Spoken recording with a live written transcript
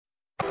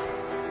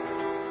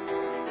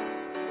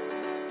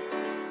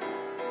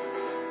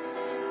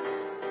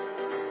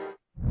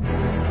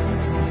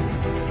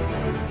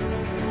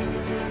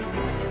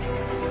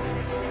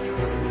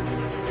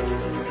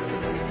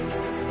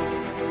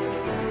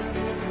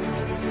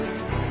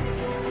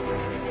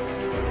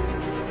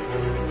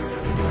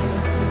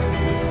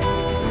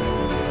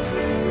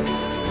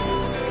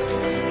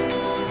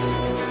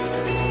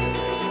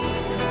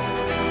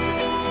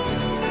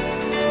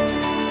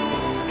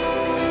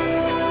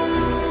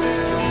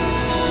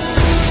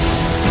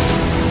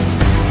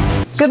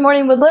Good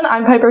morning, Woodlan.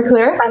 I'm Piper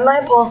Clear. I'm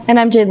Maya Paul. And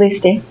I'm Jade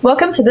Leasty.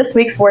 Welcome to this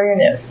week's Warrior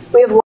News.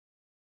 We have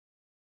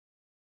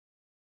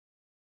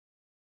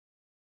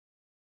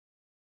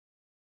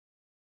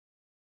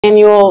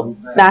annual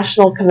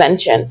national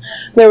convention.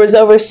 There was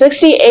over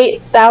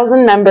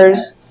 68,000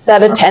 members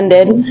that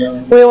attended.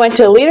 We went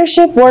to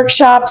leadership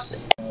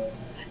workshops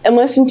and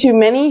listened to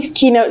many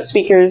keynote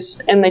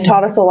speakers, and they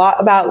taught us a lot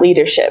about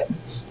leadership.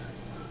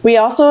 We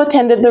also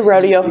attended the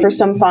rodeo for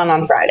some fun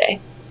on Friday.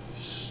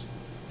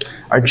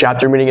 Our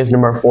chapter meeting is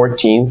November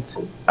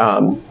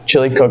 14th.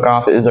 Chili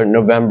cook-off is on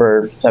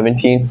November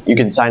 17th. You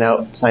can sign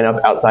up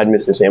outside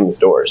Mr. Sam's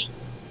doors.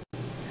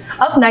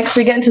 Up next,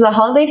 we get into the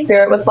holiday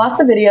spirit with lots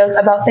of videos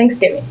about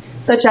Thanksgiving,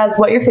 such as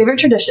what your favorite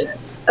tradition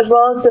is, as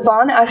well as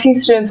Devon asking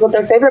students what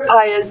their favorite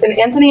pie is and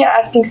Anthony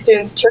asking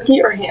students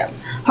turkey or ham.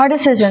 Hard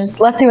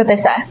decisions. Let's see what they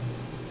say.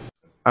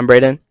 I'm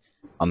Brayden.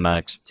 I'm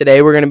Max.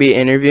 Today we're going to be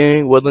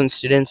interviewing Woodland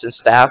students and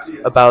staff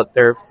about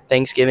their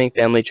Thanksgiving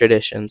family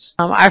traditions.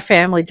 Our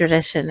family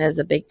tradition is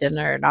a big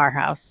dinner in our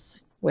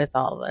house with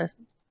all the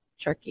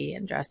turkey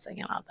and dressing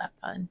and all that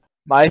fun.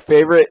 My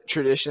favorite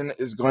tradition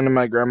is going to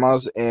my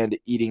grandma's and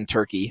eating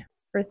turkey.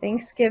 For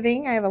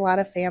Thanksgiving, I have a lot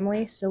of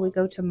family, so we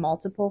go to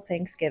multiple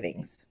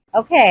Thanksgivings.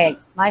 Okay,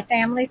 my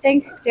family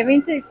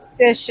Thanksgiving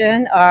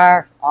tradition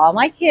are all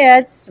my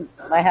kids.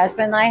 My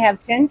husband and I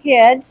have 10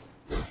 kids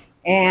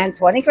and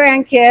 20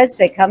 grandkids.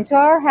 They come to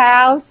our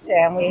house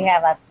and we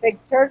have a big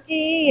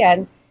turkey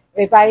and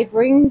everybody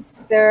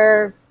brings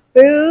their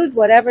food,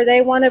 whatever they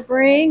want to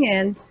bring,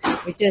 and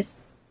we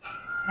just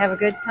have a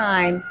good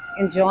time,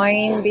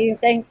 enjoying being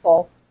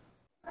thankful.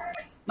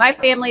 My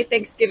family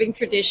Thanksgiving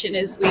tradition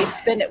is we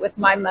spend it with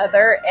my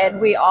mother and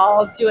we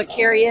all do a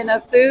carry-in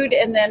of food,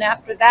 and then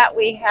after that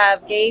we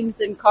have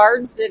games and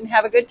cards and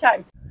have a good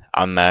time.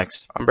 I'm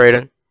Max. I'm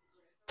Brayden.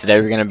 Today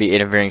we're going to be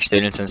interviewing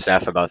students and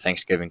staff about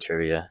Thanksgiving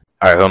trivia.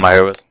 Alright, who am I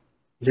here with?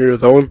 Here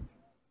with Owen.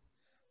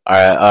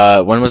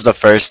 Alright, when was the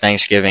first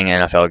Thanksgiving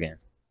NFL game?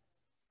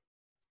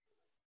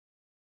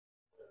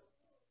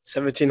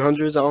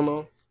 1700s, I don't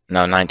know.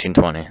 No,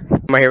 1920.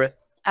 Am I here with?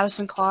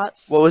 Addison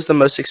Klotz. What was the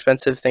most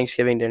expensive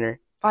Thanksgiving dinner?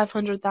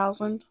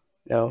 500,000.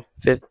 No,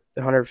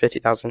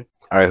 150,000.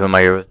 Alright, who am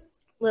I here with?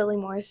 Lily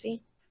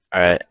Morrissey.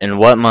 Alright, in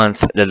what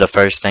month did the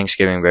first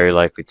Thanksgiving very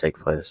likely take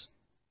place?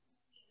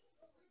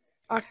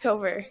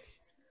 October.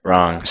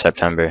 Wrong,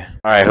 September.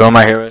 Alright, who am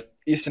I here with?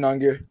 Easton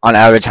Onger. On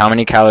average, how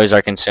many calories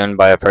are consumed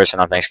by a person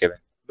on Thanksgiving?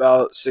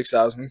 About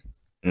 6,000.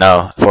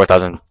 No,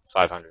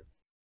 4,500.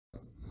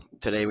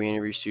 Today we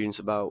interview students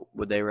about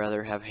would they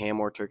rather have ham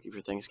or turkey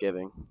for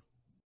Thanksgiving.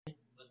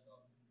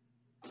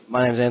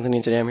 My name's Anthony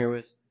and today I'm here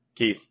with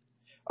Keith.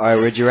 Alright,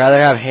 would you rather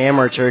have ham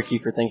or turkey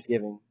for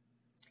Thanksgiving?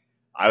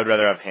 I would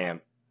rather have ham.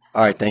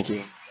 Alright, thank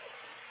you.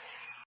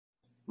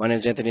 My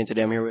name's Anthony and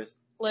today I'm here with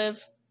Liv.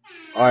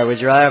 Alright,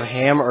 would you rather have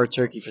ham or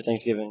turkey for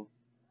Thanksgiving?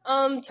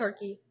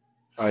 Turkey.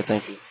 Alright,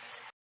 thank you.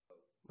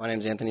 My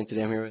name's Anthony and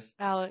today I'm here with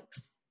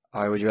Alex.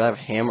 Alright, would you rather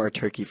have ham or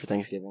turkey for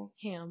Thanksgiving?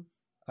 Ham.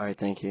 Alright,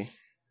 thank you.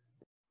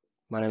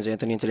 My name's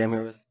Anthony and today I'm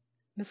here with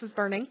Mrs.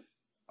 Burning.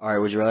 Alright,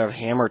 would you rather have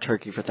ham or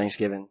turkey for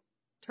Thanksgiving?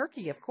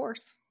 Turkey, of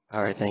course.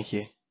 Alright, thank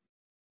you.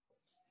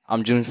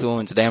 I'm June Sewell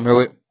and today I'm here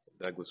with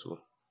Douglas Sewell.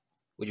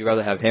 Would you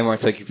rather have ham or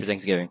turkey for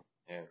Thanksgiving?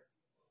 Ham.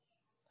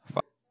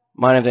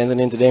 My name's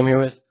Anthony and today I'm here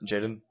with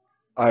Jaden.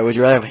 Alright, would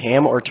you rather have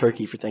ham or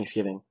turkey for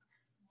Thanksgiving?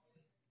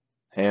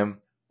 Ham.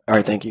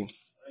 Alright, thank you.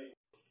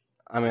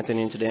 I'm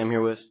Anthony and today I'm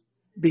here with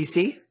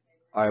BC.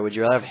 Alright, would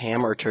you rather have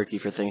ham or turkey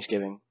for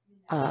Thanksgiving?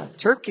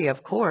 Turkey,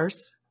 of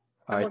course.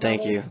 Alright,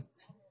 thank you.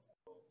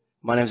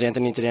 My name's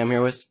Anthony and today I'm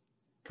here with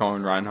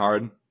Colin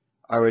Reinhard.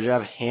 Alright, would you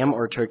have ham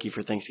or turkey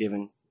for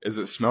Thanksgiving? Is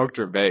it smoked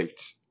or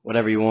baked?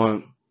 Whatever you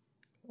want.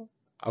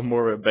 I'm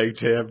more of a baked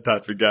ham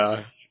type of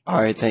guy.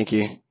 Alright, thank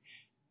you.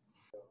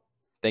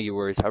 Thank you,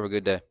 Worries. Have a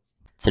good day.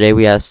 Today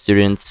we asked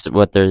students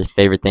what their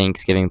favorite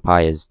Thanksgiving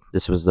pie is.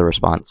 This was the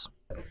response.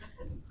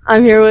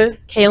 I'm here with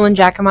Kaylin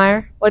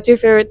Jackemeyer. What's your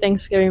favorite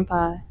Thanksgiving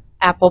pie?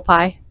 Apple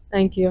pie.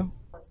 Thank you.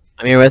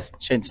 I'm here with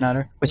Shane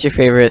Snyder. What's your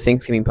favorite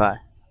Thanksgiving pie?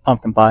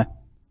 Pumpkin pie.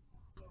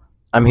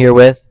 I'm here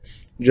with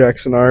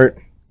Jackson Art.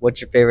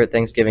 What's your favorite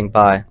Thanksgiving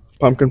pie?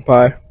 Pumpkin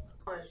pie.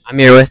 I'm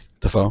here with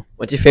Defoe.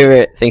 What's your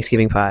favorite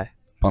Thanksgiving pie?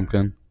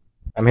 Pumpkin.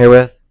 I'm here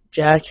with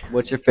Jack.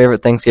 What's your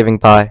favorite Thanksgiving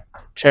pie?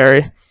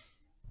 Cherry.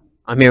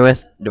 I'm here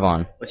with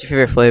Devon. What's your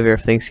favorite flavor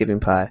of Thanksgiving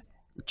pie?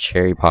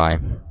 Cherry pie.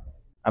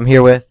 I'm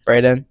here with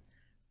Brayden.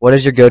 What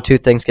is your go-to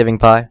Thanksgiving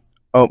pie?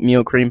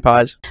 Oatmeal cream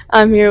pies.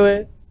 I'm here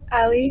with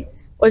Allie.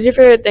 What's your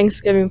favorite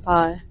Thanksgiving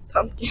pie?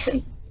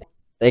 Pumpkin.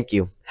 Thank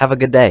you. Have a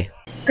good day.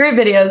 Great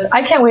videos.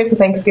 I can't wait for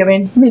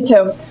Thanksgiving. Me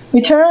too.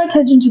 We turn our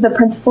attention to the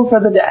principal for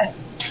the day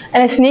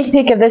and a sneak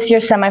peek of this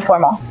year's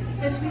semi-formal.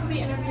 This week we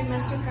interviewed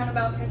Mr. Crown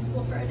about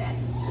Principal for a Day.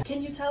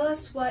 Can you tell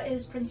us what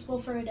is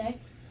Principal for a Day?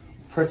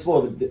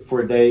 Principal for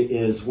a Day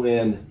is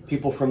when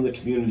people from the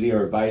community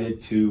are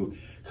invited to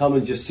come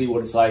and just see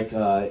what it's like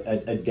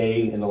a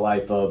day in the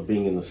life of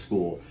being in the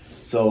school.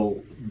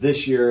 So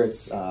this year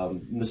it's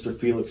Mr.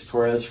 Felix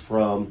Torres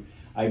from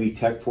Ivy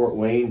Tech Fort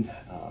Wayne.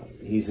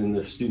 He's in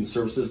the student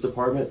services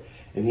department,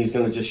 and he's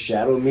going to just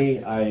shadow me.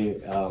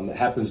 It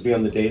happens to be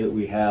on the day that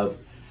we have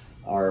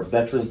our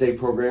Veterans Day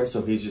program,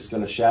 so he's just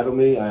going to shadow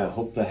me. I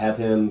hope to have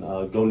him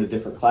go into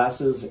different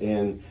classes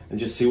and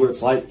just see what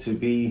it's like to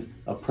be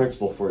a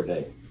principal for a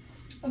day.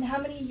 And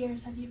how many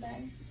years have you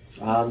been?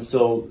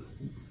 So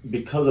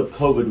because of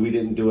COVID, we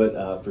didn't do it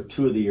for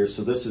 2 of the years,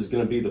 so this is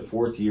going to be the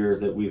 4th year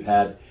that we've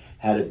had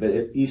it.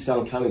 But East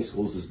Allen County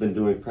Schools has been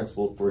doing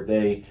principal for a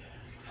day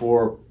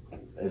for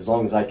as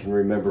long as I can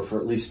remember, for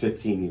at least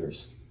 15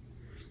 years.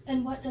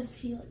 And what does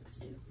Felix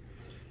do?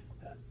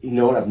 You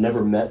know what, I've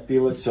never met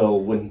Felix, so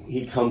when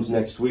he comes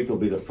next week, it'll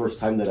be the first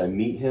time that I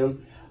meet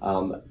him.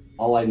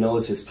 All I know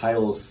is his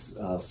title is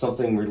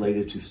something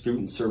related to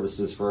student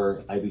services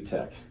for IB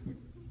Tech.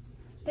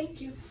 Thank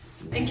you.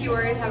 Thank you,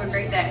 Warriors. Have a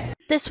great day.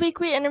 This week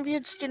we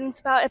interviewed students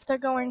about if they're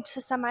going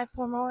to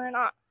semi-formal or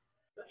not.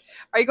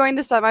 Are you going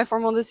to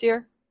semi-formal this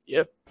year?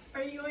 Yep.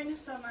 Are you going to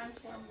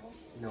semi-formal?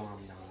 No,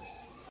 I'm not.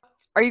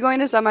 Are you going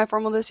to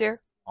semi-formal this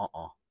year?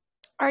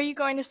 Are you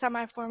going to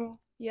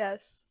semi-formal?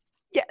 Yes.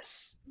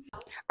 Yes.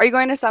 Are you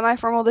going to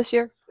semi-formal this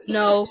year?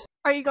 No.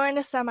 Are you going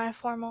to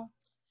semi-formal?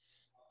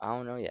 I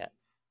don't know yet.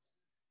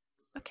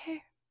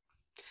 Okay.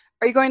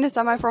 Are you going to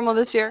semi-formal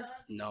this year?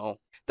 No.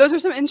 Those are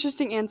some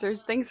interesting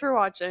answers. Thanks for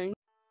watching.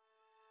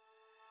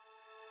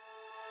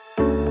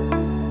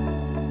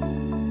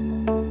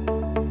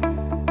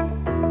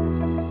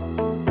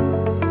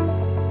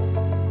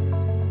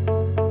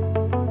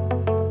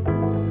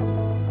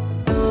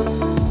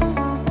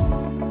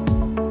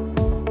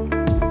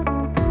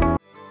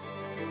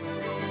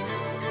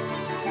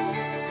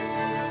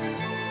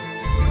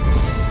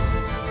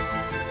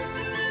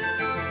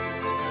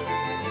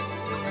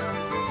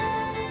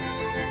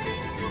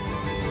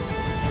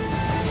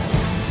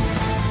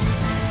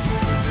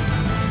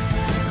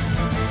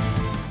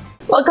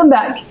 Welcome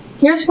back.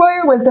 Here's For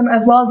Your Wisdom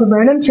as well as a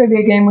random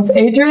trivia game with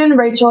Adrian,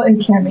 Rachel, and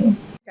Cammie.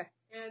 Okay.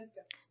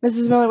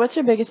 Mrs. Miller, what's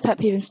your biggest pet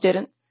peeve in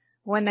students?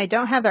 When they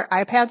don't have their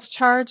iPads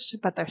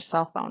charged, but their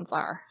cell phones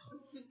are.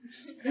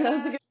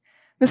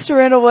 Mr.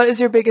 Randall, what is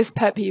your biggest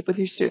pet peeve with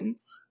your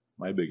students?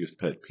 My biggest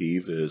pet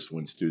peeve is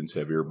when students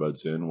have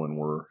earbuds in when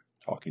we're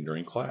talking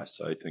during class.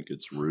 I think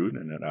it's rude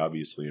and it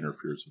obviously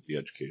interferes with the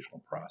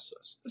educational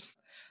process.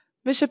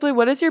 Ms. Shipley,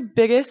 what is your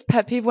biggest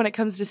pet peeve when it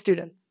comes to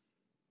students?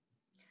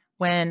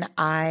 When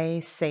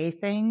I say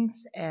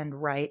things and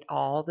write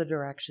all the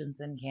directions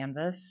in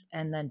Canvas,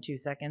 and then 2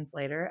 seconds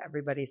later,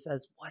 everybody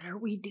says, "What are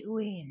we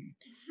doing?"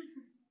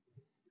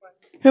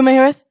 Who am I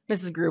here with?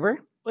 Mrs. Gruber.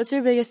 What's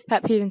your biggest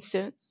pet peeve in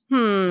students?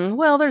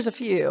 Well, there's a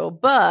few,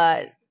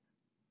 but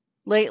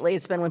lately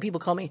it's been when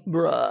people call me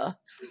bruh.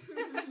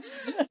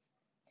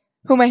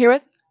 Who am I here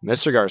with?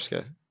 Mr.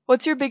 Garska.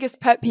 What's your biggest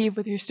pet peeve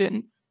with your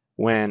students?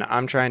 When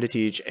I'm trying to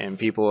teach and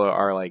people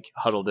are like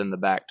huddled in the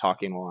back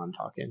talking while I'm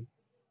talking.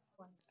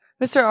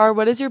 Mr. R,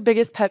 what is your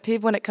biggest pet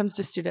peeve when it comes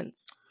to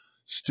students?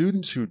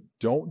 Students who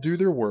don't do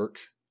their work,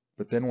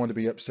 but then want to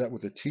be upset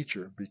with the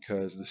teacher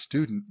because the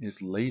student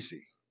is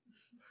lazy.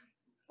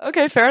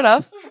 Okay, fair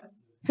enough.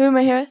 Who am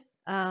I here with?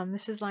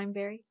 Mrs.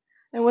 Lineberry.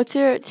 And what's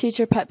your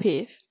teacher pet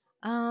peeve?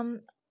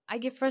 I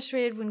get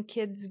frustrated when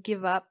kids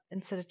give up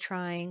instead of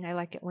trying. I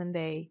like it when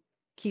they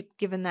keep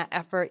giving that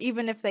effort,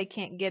 even if they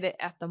can't get it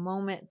at the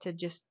moment, to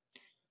just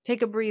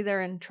take a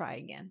breather and try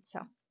again. So,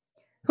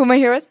 who am I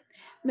here with?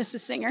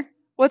 Mrs. Singer.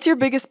 What's your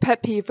biggest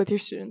pet peeve with your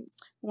students?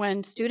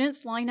 When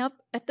students line up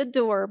at the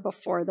door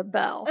before the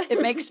bell.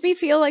 It makes me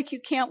feel like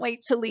you can't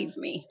wait to leave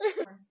me.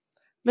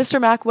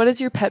 Mr. Mack, what is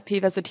your pet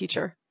peeve as a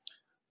teacher?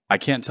 I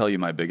can't tell you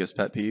my biggest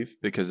pet peeve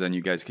because then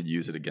you guys could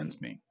use it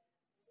against me.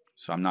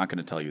 So I'm not going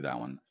to tell you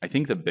that one. I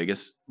think the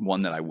biggest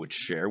one that I would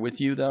share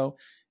with you, though,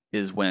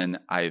 is when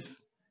I've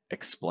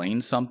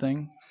explained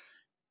something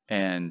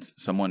and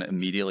someone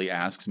immediately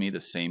asks me the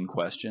same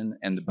question,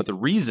 but the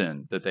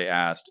reason that they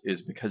asked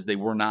is because they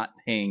were not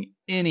paying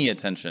any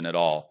attention at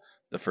all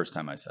the first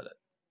time I said it.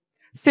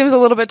 Seems a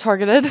little bit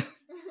targeted.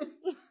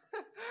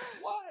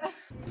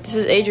 This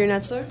is Adrian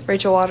Etzler,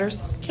 Rachel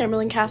Waters,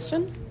 Cameron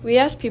Caston. We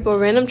ask people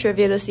random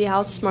trivia to see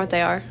how smart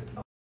they are.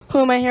 Who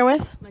am I here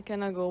with?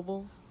 McKenna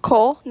Goebel.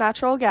 Coal,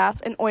 natural gas,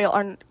 and oil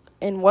are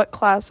in what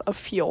class of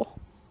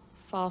fuel?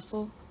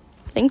 Fossil.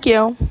 Thank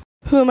you.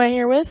 Who am I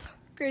here with?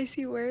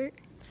 Gracie Wirt.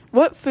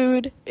 What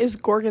food is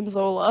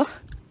gorgonzola?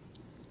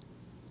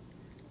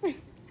 I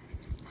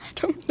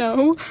don't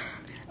know.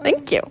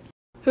 Thank you.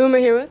 Who am I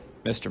here with?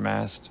 Mr.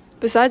 Mast.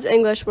 Besides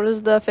English, what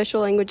is the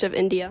official language of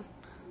India?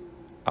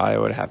 I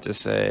would have to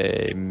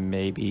say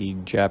maybe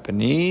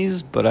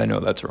Japanese, but I know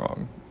that's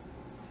wrong.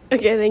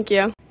 Okay, thank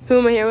you. Who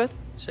am I here with?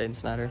 Shane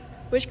Snyder.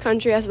 Which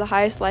country has the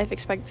highest life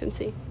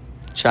expectancy?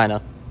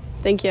 China.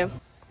 Thank you.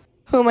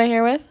 Who am I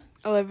here with?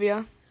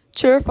 Olivia.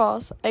 True or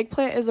false?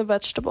 Eggplant is a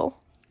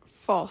vegetable.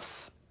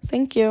 False.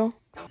 Thank you.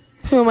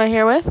 Who am I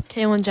here with?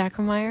 Kaylin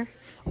Jackemeyer.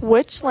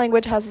 Which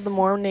language has the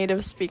more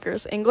native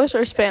speakers, English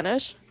or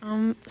Spanish?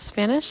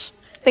 Spanish.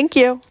 Thank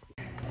you.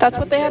 That's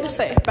what they had to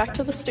say. Back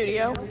to the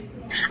studio.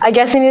 I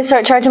guess I need to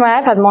start charging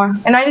my iPad more.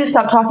 And I need to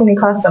stop talking in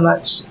class so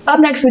much. Up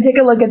next, we take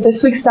a look at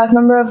this week's staff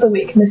member of the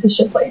week, Mrs.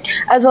 Shipley,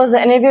 as well as an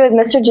interview with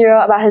Mr.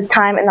 Giro about his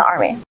time in the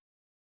Army.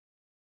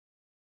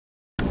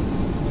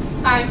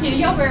 I'm Katie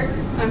Gilbert.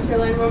 I'm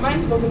Carolina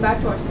Romines. Welcome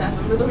back to our Staff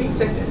Member of the Week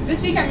segment.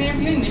 This week I'm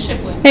interviewing Miss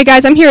Shipley. Hey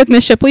guys, I'm here with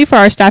Miss Shipley for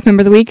our Staff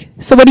Member of the Week.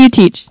 So what do you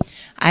teach?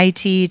 I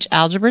teach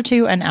Algebra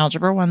 2 and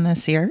Algebra 1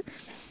 this year.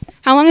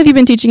 How long have you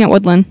been teaching at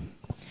Woodlan?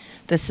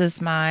 This is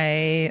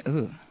my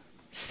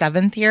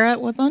 7th year at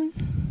Woodlan.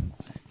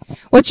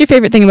 What's your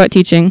favorite thing about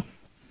teaching?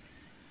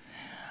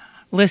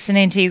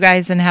 Listening to you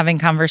guys and having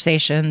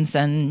conversations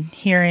and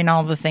hearing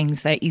all the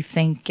things that you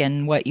think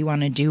and what you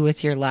want to do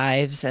with your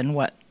lives and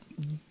what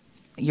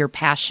you're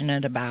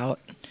passionate about.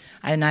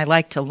 And I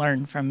like to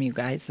learn from you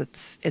guys.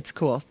 It's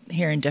cool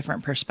hearing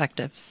different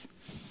perspectives.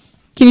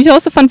 Can you tell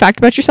us a fun fact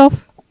about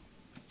yourself?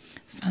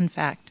 Fun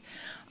fact.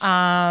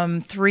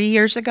 2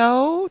 years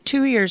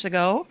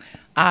ago,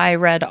 I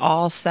read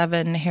all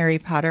 7 Harry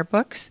Potter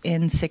books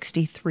in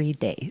 63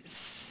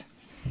 days.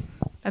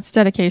 That's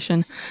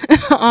dedication.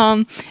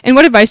 And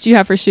what advice do you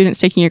have for students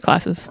taking your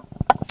classes?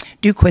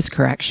 Do quiz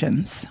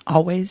corrections.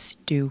 Always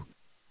do.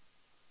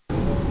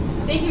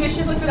 Thank you, Ms.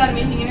 Shipley, for that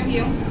amazing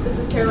interview. This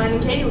is Caroline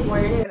and Katie with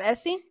Warrior News. I'm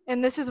Essie.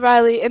 And this is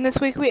Riley. And this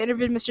week we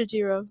interviewed Mr.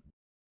 Giro.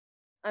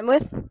 I'm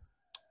with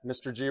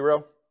Mr.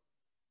 Giro.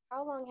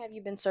 How long have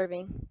you been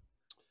serving?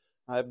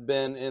 I've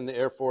been in the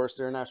Air Force,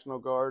 Air National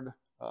Guard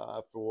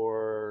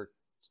for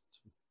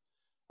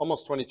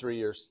almost 23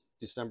 years.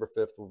 December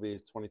 5th will be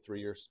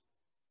 23 years.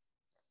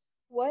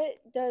 What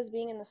does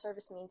being in the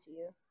service mean to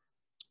you?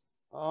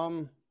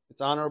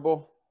 It's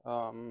honorable.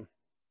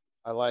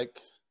 I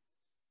like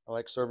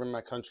serving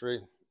my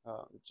country,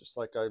 just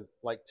like I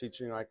like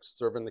teaching, I like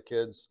serving the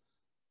kids.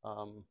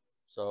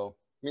 So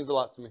it means a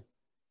lot to me.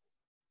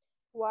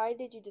 Why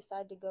did you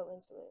decide to go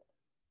into it?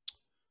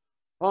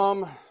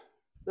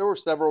 There were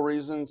several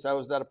reasons. I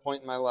was at a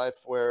point in my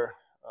life where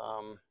I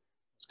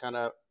was kind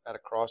of at a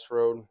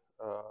crossroad.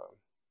 I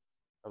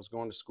was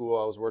going to school.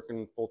 I was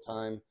working full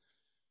time.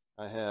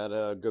 I had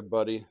a good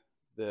buddy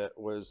that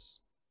was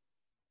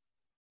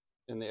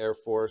in the Air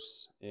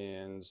Force,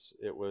 and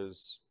it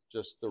was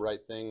just the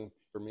right thing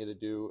for me to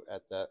do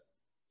at that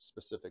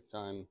specific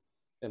time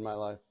in my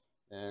life.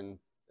 And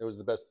it was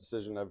the best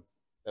decision I've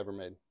ever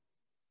made.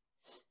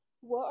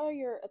 What are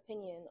your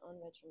opinion on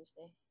Veterans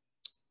Day?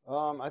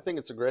 I think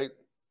it's a great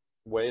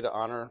way to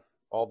honor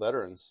all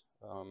veterans.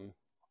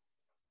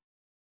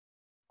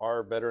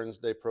 Our Veterans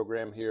Day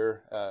program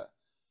here at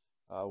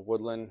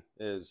Woodlan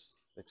is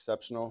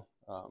exceptional.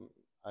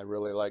 I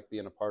really like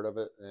being a part of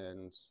it,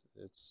 and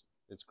it's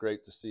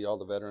great to see all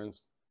the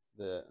veterans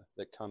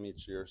that come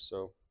each year.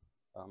 So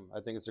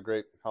I think it's a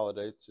great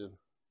holiday to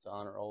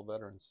honor all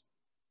veterans.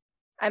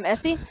 I'm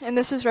Essie, and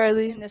this is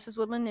Riley, and this is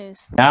Woodland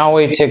News. Now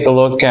we take a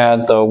look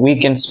at the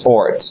week in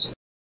sports.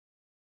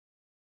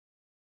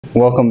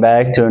 Welcome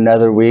back to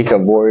another week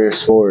of Warrior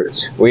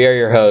Sports. We are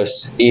your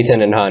hosts,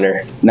 Ethan and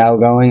Hunter. Now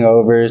going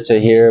over to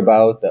hear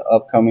about the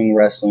upcoming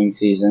wrestling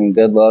season.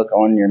 Good luck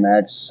on your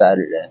match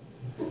Saturday.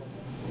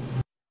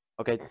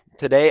 Okay,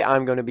 today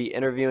I'm going to be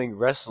interviewing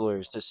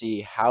wrestlers to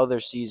see how their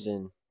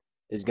season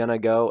is going to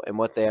go and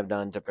what they have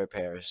done to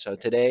prepare. So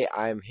today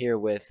I'm here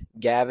with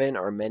Gavin,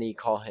 or many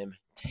call him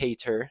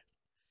Tater,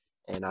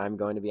 and I'm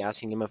going to be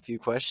asking him a few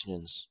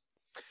questions.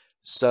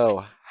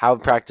 So, how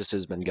have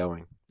practices been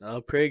going?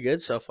 Pretty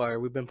good so far.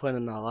 We've been putting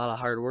in a lot of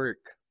hard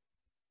work.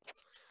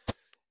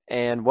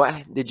 And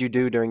what did you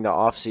do during the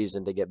off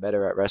season to get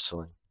better at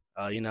wrestling?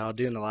 Doing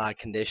a lot of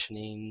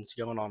conditionings,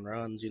 going on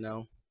runs,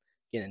 getting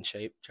in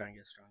shape, trying to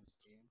get strong as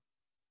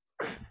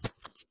I can.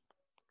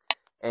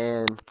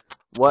 And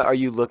what are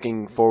you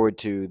looking forward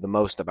to the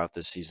most about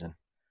this season?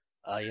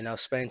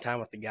 Spending time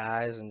with the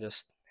guys and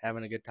just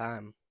having a good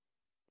time.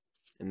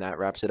 And that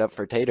wraps it up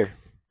for Tater.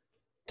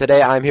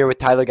 Today I'm here with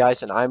Tyler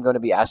Geis, and I'm going to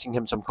be asking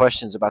him some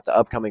questions about the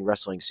upcoming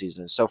wrestling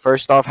season. So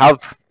first off, how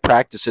have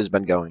practices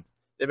been going?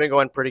 They've been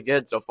going pretty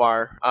good so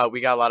far.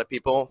 We got a lot of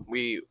people.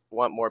 We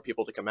want more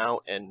people to come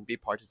out and be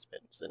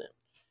participants in it.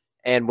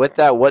 And with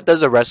that, what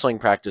does a wrestling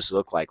practice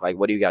look like? Like,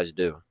 what do you guys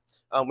do?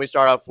 We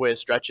start off with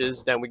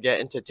stretches, then we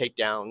get into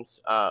takedowns.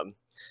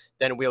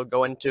 Then we'll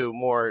go into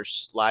more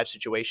live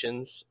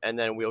situations, and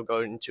then we'll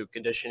go into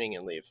conditioning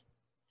and leave.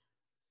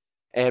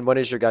 And when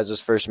is your guys'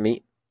 first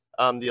meet?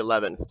 The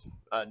 11th,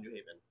 New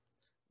Haven.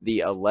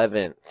 The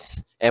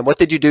 11th. And what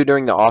did you do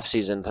during the off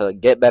season to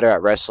get better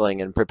at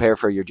wrestling and prepare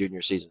for your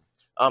junior season?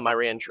 I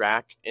ran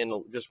track and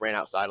just ran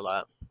outside a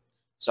lot.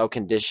 So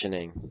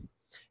conditioning.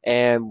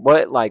 And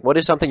what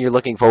is something you're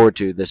looking forward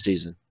to this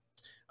season?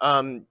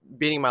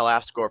 Beating my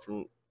last score.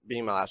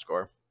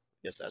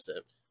 Yes, that's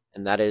it.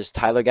 And that is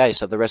Tyler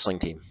Geis of the wrestling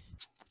team.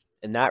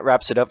 And that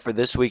wraps it up for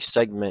this week's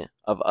segment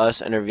of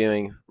us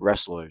interviewing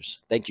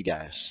wrestlers. Thank you,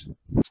 guys.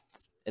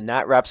 And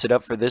that wraps it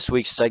up for this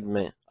week's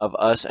segment of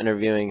us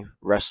interviewing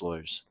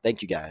wrestlers.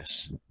 Thank you,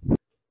 guys.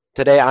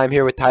 Today I'm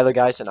here with Tyler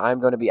Geis, and I'm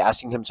going to be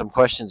asking him some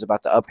questions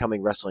about the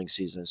upcoming wrestling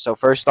season. So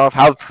first off,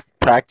 how have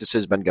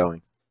practices been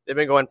going? They've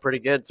been going pretty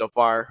good so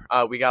far.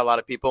 We got a lot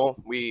of people.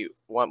 We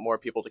want more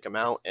people to come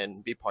out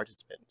and be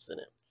participants in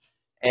it.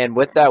 And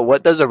with that,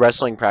 what does a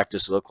wrestling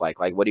practice look like?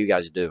 Like, what do you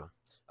guys do?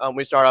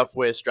 We start off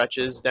with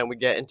stretches, then we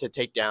get into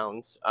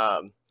takedowns.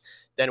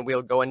 Then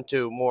we'll go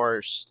into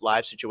more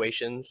live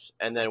situations,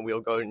 and then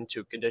we'll go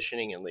into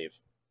conditioning and leave.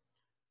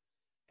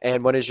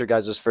 And when is your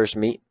guys' first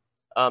meet?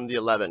 The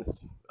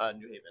 11th,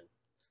 New Haven.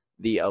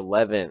 The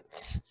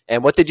 11th.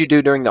 And what did you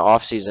do during the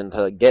off season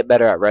to get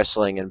better at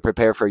wrestling and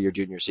prepare for your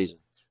junior season?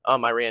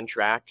 I ran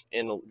track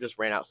and just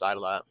ran outside a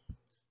lot.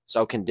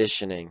 So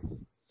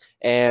conditioning.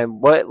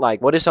 And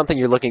what is something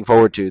you're looking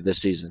forward to this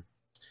season?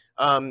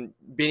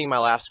 Beating my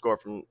last score.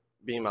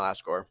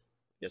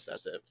 Yes,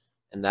 that's it.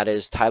 And that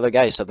is Tyler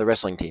Geis of the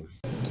wrestling team.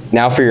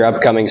 Now for your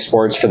upcoming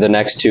sports for the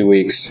next 2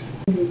 weeks.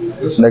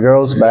 The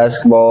girls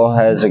basketball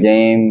has a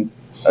game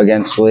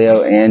against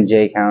Leo and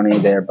Jay County.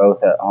 They're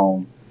both at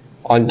home.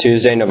 On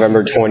Tuesday,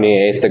 November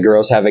 28th, the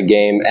girls have a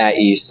game at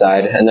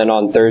Eastside. And then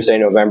on Thursday,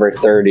 November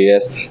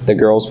 30th, the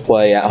girls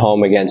play at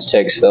home against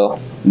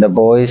Hicksville. The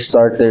boys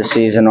start their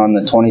season on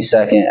the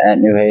 22nd at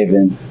New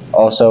Haven.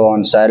 Also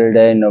on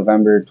Saturday,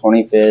 November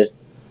 25th,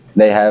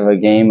 they have a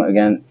game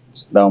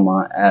against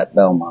Belmont at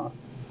Belmont.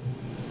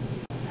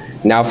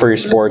 Now for your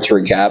sports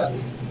recap.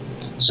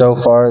 So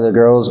far, the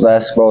girls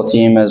basketball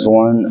team has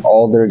won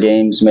all their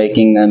games,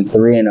 making them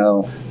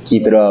 3-0.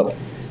 Keep it up.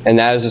 And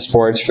that is the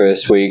sports for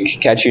this week.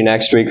 Catch you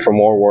next week for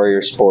more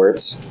Warrior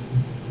Sports.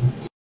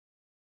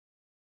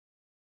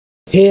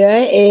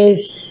 Here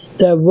is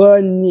the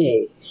world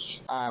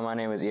news. Hi, my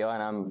name is Eli,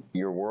 and I'm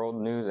your world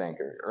news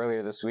anchor.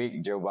 Earlier this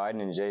week, Joe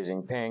Biden and Xi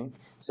Jinping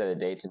set a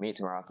date to meet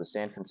tomorrow at the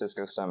San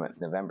Francisco Summit,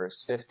 November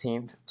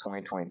 15th,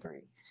 2023.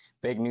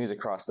 Big news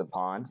across the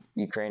pond.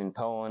 Ukraine and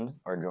Poland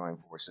are joining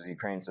forces.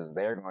 Ukraine says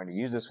they're going to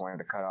use this winter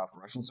to cut off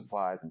Russian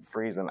supplies and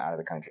freeze them out of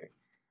the country.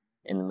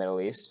 In the Middle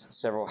East,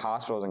 several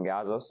hospitals in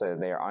Gaza say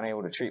they are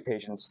unable to treat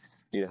patients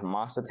due to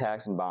Hamas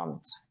attacks and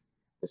bombings.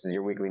 This is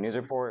your weekly news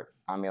report.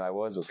 I'm Eli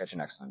Woods. We'll catch you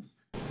next time.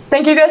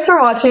 Thank you guys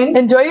for watching.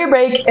 Enjoy your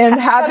break and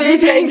happy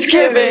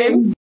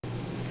Thanksgiving.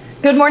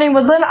 Good morning,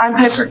 Woodlan. I'm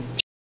Piper.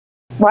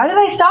 Why did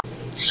I stop?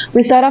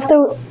 We start off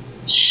the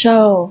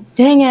show.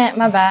 Dang it,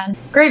 my bad.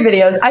 Great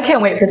videos. I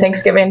can't wait for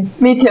Thanksgiving.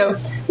 Me too.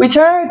 We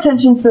turn our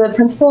attention to the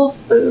principal of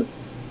food.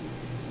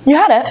 You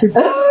had it.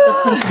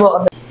 The principal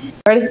of it.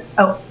 Ready?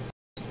 Oh.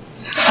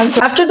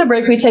 After the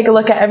break, we take a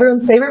look at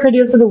everyone's favorite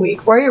videos of the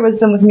week, Warrior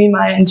Wisdom with me,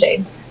 Maya, and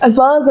Jade, as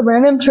well as a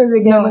random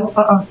trivia game with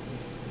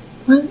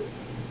What?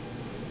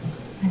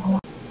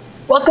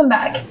 Welcome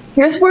back.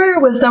 Here's Warrior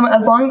Wisdom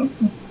as long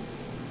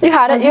You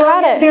had it, you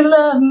had it. You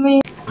love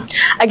me.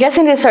 I guess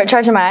I need to start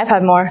charging my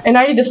iPad more. And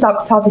I need to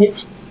stop talking.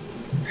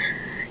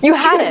 You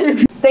had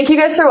it. Thank you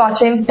guys for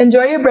watching.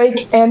 Enjoy your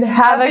break and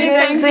happy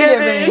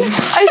Thanksgiving. I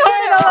said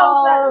it.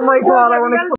 Oh my god, I want to